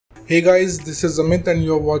Hey guys, this is Amit and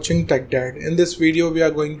you are watching Tech Dad. In this video, we are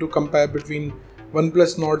going to compare between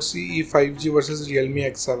OnePlus Nord CE 5G versus Realme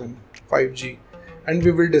X7 5G, and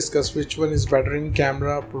we will discuss which one is better in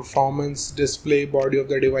camera, performance, display, body of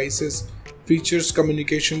the devices, features,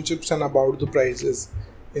 communication chips, and about the prices.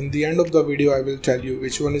 In the end of the video, I will tell you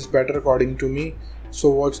which one is better according to me. So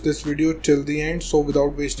watch this video till the end. So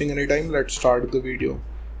without wasting any time, let's start the video.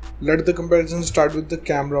 Let the comparison start with the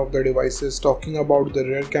camera of the devices. Talking about the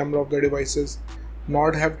rear camera of the devices,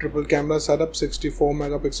 Nord have triple camera setup, 64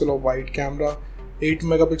 megapixel of wide camera, 8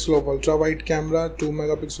 megapixel of ultra wide camera, 2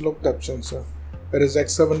 megapixel of depth sensor. Whereas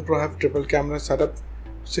X7 Pro have triple camera setup,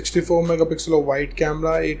 64 megapixel of wide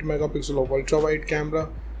camera, 8 megapixel of ultra wide camera,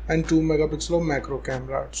 and 2 megapixel of macro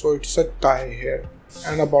camera. So it's a tie here.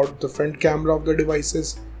 And about the front camera of the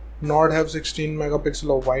devices, Nord have 16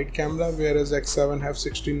 megapixel of wide camera, whereas X7 have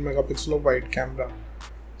 16 megapixel of wide camera.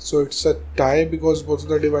 So it's a tie because both of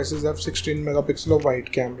the devices have 16 megapixel of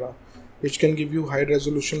wide camera, which can give you high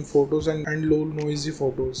resolution photos and low noisy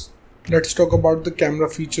photos. Let's talk about the camera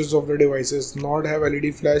features of the devices. Nord have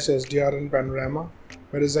LED flash, SDR and panorama,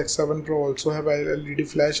 whereas X7 Pro also have LED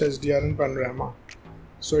flash, SDR and panorama.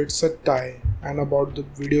 So it's a tie. And about the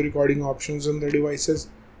video recording options on the devices,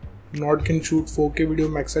 Nord can shoot 4K video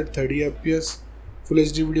max at 30 fps, Full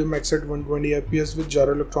HD video max at 120 fps with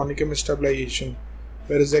gyro electronic image stabilization,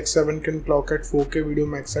 whereas X7 can clock at 4K video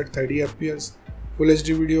max at 30 fps, Full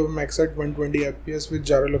HD video max at 120 fps with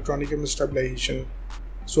gyro electronic image stabilization.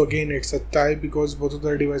 So again, it's a tie because both of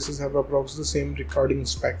the devices have approximately the same recording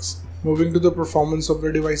specs. Moving to the performance of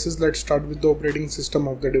the devices, let's start with the operating system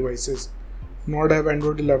of the devices. Nord have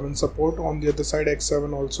Android 11 support. On the other side,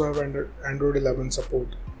 X7 also have Android 11 support.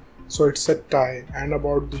 So it's a tie. And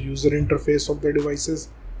about the user interface of the devices,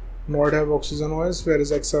 Nord have Oxygen OS,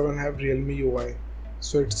 whereas X7 have Realme UI.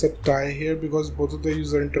 So it's a tie here because both of the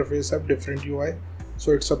user interface have different UI.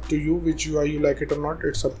 So it's up to you which UI you like it or not,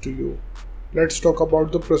 it's up to you. Let's talk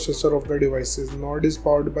about the processor of the devices. Nord is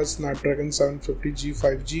powered by Snapdragon 750G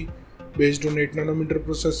 5G based on 8nm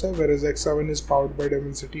processor, whereas X7 is powered by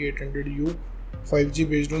Dimensity 800U 5G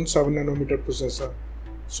based on 7nm processor.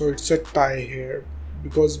 So it's a tie here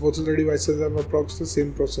because both of the devices have approximately the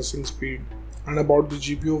same processing speed. And about the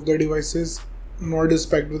GPU of the devices, Nord is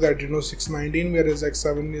packed with Adreno 619, whereas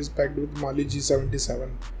X7 is packed with Mali G77.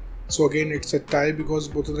 So again, it's a tie because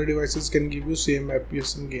both of the devices can give you same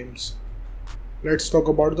FPS in games. Let's talk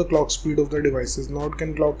about the clock speed of the devices. Nord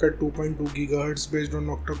can clock at 2.2 GHz based on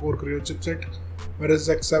octa-core Creo chipset, whereas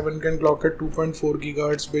X7 can clock at 2.4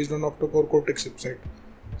 GHz based on octa-core Cortex chipset.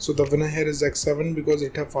 So the winner here is X7 because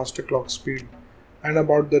it have faster clock speed. And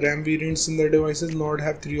about the RAM variants in the devices, Nord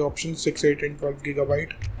have 3 options, 6, 8 and 12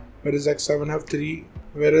 GB, whereas X7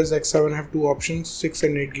 have 2 options, 6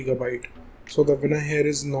 and 8 GB. So the winner here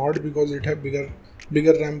is Nord because it have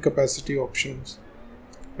bigger RAM capacity options.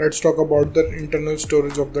 Let's talk about the internal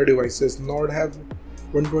storage of the devices. Nord have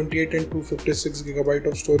 128 and 256 GB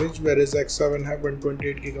of storage, whereas X7 have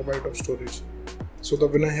 128 GB of storage. So the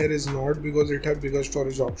winner here is Nord because it have bigger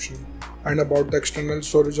storage option. And about the external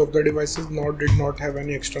storage of the devices, Nord did not have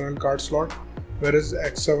any external card slot, whereas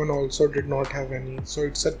X7 also did not have any. So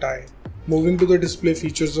it's a tie. Moving to the display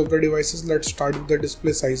features of the devices, let's start with the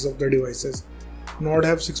display size of the devices. Nord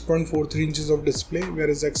have 6.43 inches of display,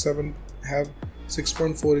 whereas X7 have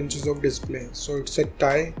 6.4 inches of display. So it's a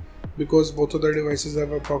tie because both of the devices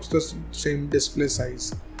have approximately the same display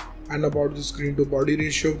size. And about the screen to body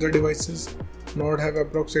ratio of the devices, Nord have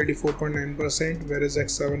approximately 84.9%, whereas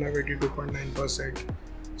X7 have 82.9%.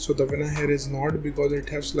 So the winner here is Nord because it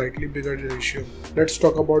has slightly bigger ratio. Let's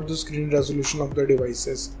talk about the screen resolution of the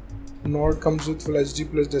devices. Nord comes with Full HD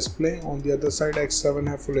Plus display. On the other side, X7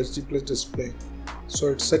 have Full HD Plus display. So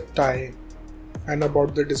it's a tie. And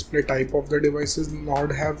about the display type of the devices,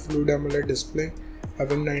 Nord have Fluid AMOLED display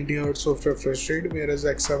having 90 Hz of refresh rate, whereas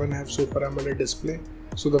X7 have Super AMOLED display.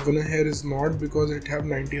 So the winner here is Nord because it have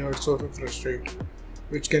 90 Hz of refresh rate,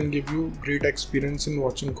 which can give you great experience in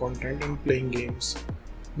watching content and playing games.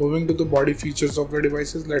 Moving to the body features of the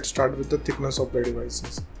devices, let's start with the thickness of the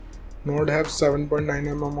devices. Nord have 7.9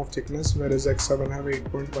 mm of thickness, whereas X7 have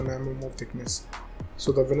 8.1 mm of thickness.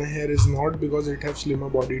 So the winner here is Nord because it have slimmer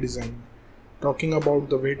body design. Talking about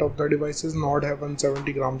the weight of the devices, Nord have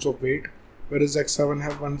 170 grams of weight, whereas X7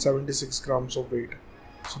 have 176 grams of weight.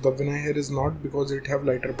 So the winner here is Nord because it have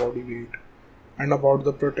lighter body weight. And about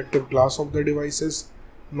the protective glass of the devices,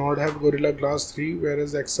 Nord have Gorilla Glass 3,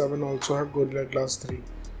 whereas X7 also have Gorilla Glass 3.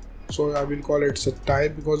 So I will call it a tie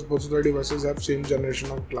because both of the devices have same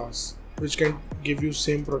generation of glass, which can give you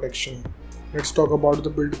same protection. Let's talk about the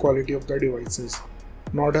build quality of the devices.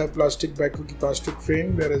 Nord have plastic back with plastic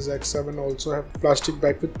frame, whereas X7 also have plastic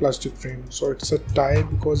back with plastic frame. So it's a tie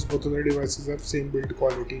because both of the devices have same build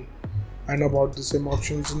quality. And about the same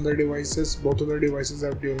options in the devices, both of the devices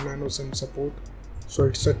have dual nano SIM support. So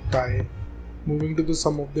it's a tie. Moving to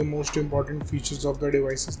some of the most important features of the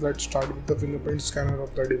devices, let's start with the fingerprint scanner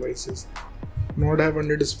of the devices. Nord have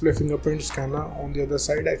under display fingerprint scanner, on the other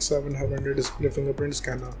side X7 have under display fingerprint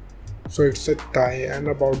scanner. So it's a tie. And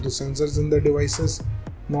about the sensors in the devices,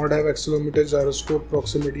 Nord have accelerometer, gyroscope,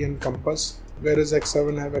 proximity and compass, whereas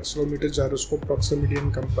X7 have accelerometer, gyroscope, proximity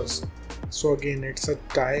and compass. So again it's a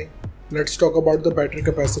tie. Let's talk about the battery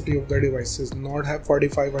capacity of the devices. Nord have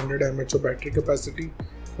 4500 mAh of battery capacity,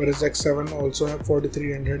 whereas X7 also have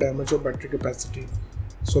 4300 mAh of battery capacity.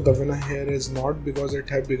 So the winner here is Nord because it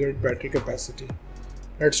have bigger battery capacity.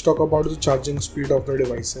 Let's talk about the charging speed of the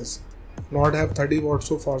devices. Nord have 30 watts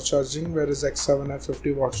of fast charging, whereas X7 have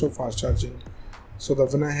 50 watts of fast charging. So the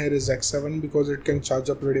winner here is X7 because it can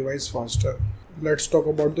charge up the device faster. Let's talk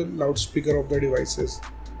about the loudspeaker of the devices.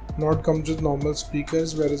 Nord comes with normal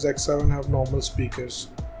speakers, whereas X7 have normal speakers.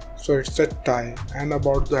 So it's a tie. And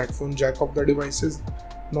about the headphone jack of the devices,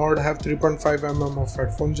 Nord have 3.5 mm of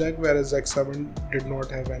headphone jack, whereas X7 did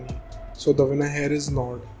not have any. So the winner here is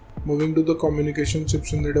Nord. Moving to the communication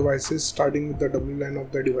chips in the devices, starting with the WLAN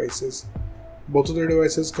of the devices. Both of the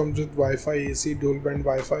devices comes with Wi-Fi AC, dual band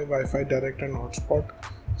Wi-Fi, Wi-Fi direct and hotspot.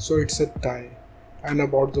 So it's a tie. And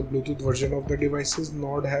about the Bluetooth version of the devices,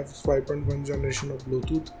 Nord have 5.1 generation of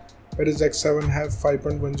Bluetooth, whereas X7 have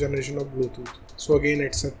 5.1 generation of Bluetooth. So again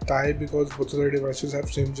it's a tie because both of the devices have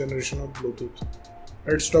same generation of Bluetooth.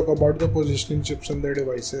 Let's talk about the positioning chips in their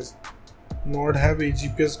devices. Nord have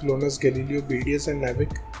AGPS, GLONASS, Galileo, BDS and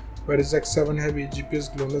NAVIC, whereas X7 have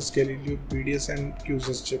AGPS, GLONASS, Galileo, BDS and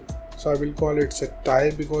QSS chip. So I will call it a tie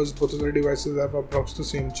because both of the devices have approximately the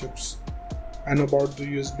same chips. And about the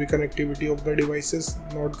USB connectivity of the devices,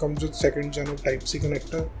 Nord comes with second gen of Type-C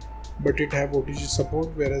connector, but it have OTG support,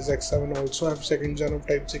 whereas X7 also have second gen of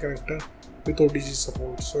Type-C connector with OTG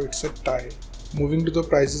support. So it's a tie. Moving to the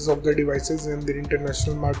prices of the devices in the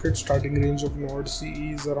international market, starting range of Nord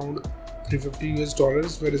CE is around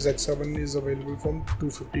 $350 whereas X7 is available from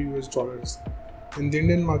 $250 In the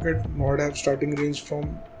Indian market, Nord have starting range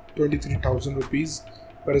from 23,000 rupees,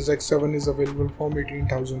 whereas X7 is available from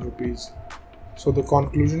 18,000 rupees. So the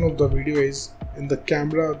conclusion of the video is, in the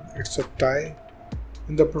camera it's a tie,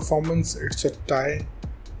 in the performance it's a tie,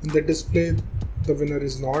 in the display the winner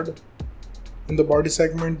is Nord, in the body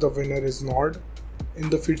segment the winner is Nord, in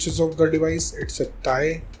the features of the device it's a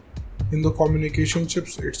tie, in the communication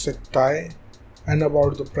chips it's a tie, and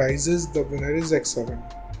about the prices the winner is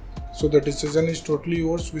X7. So the decision is totally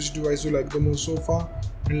yours, which device you like the most so far,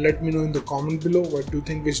 and let me know in the comment below what do you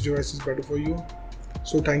think, which device is better for you.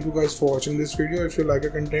 So thank you guys for watching this video. If you like our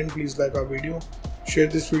content, please like our video, share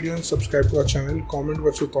this video and subscribe to our channel. Comment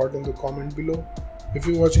what you thought in the comment below. If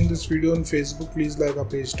you're watching this video on Facebook, please like our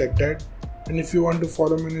page TechDad. And if you want to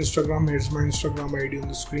follow me on Instagram, here's my Instagram ID on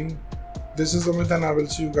the screen. This is Amit and I will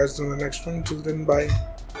see you guys in the next one. Till then, bye.